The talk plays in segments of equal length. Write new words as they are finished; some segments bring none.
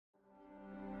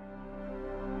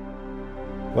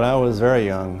When I was very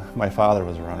young, my father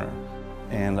was a runner,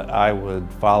 and I would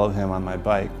follow him on my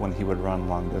bike when he would run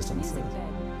long distances.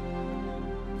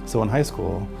 So in high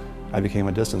school, I became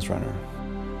a distance runner,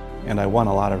 and I won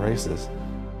a lot of races.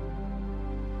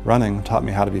 Running taught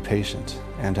me how to be patient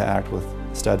and to act with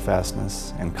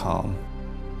steadfastness and calm,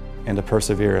 and to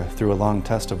persevere through a long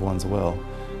test of one's will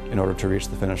in order to reach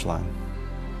the finish line.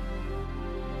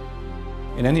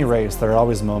 In any race, there are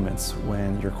always moments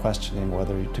when you're questioning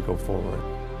whether to go forward.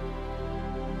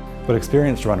 But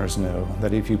experienced runners know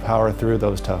that if you power through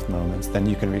those tough moments, then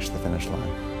you can reach the finish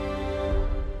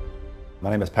line. My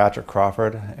name is Patrick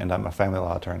Crawford, and I'm a family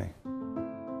law attorney.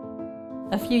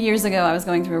 A few years ago, I was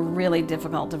going through a really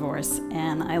difficult divorce,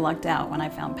 and I lucked out when I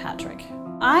found Patrick.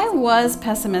 I was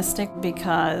pessimistic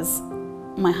because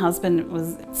my husband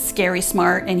was scary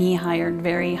smart, and he hired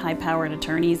very high-powered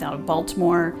attorneys out of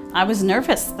Baltimore. I was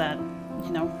nervous that,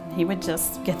 he would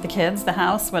just get the kids, the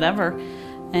house, whatever.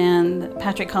 And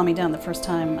Patrick calmed me down the first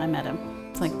time I met him.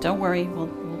 It's like, don't worry,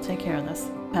 we'll take care of this.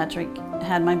 Patrick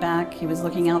had my back. He was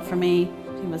looking out for me.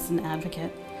 He was an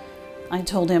advocate. I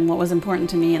told him what was important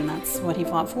to me, and that's what he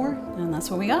fought for, and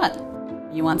that's what we got.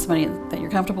 You want somebody that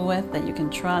you're comfortable with, that you can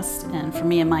trust, and for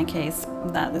me, in my case,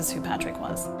 that is who Patrick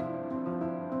was.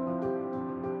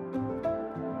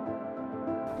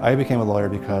 I became a lawyer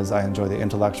because I enjoy the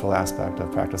intellectual aspect of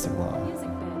practicing law.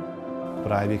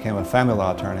 But I became a family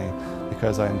law attorney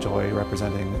because I enjoy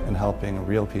representing and helping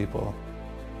real people.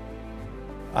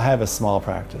 I have a small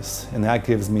practice, and that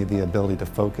gives me the ability to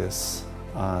focus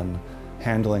on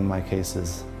handling my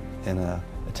cases in an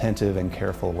attentive and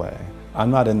careful way.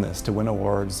 I'm not in this to win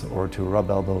awards or to rub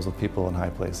elbows with people in high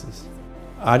places.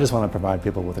 I just want to provide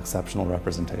people with exceptional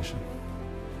representation.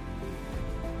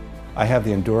 I have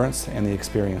the endurance and the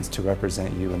experience to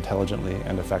represent you intelligently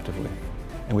and effectively,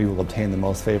 and we will obtain the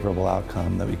most favorable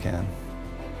outcome that we can.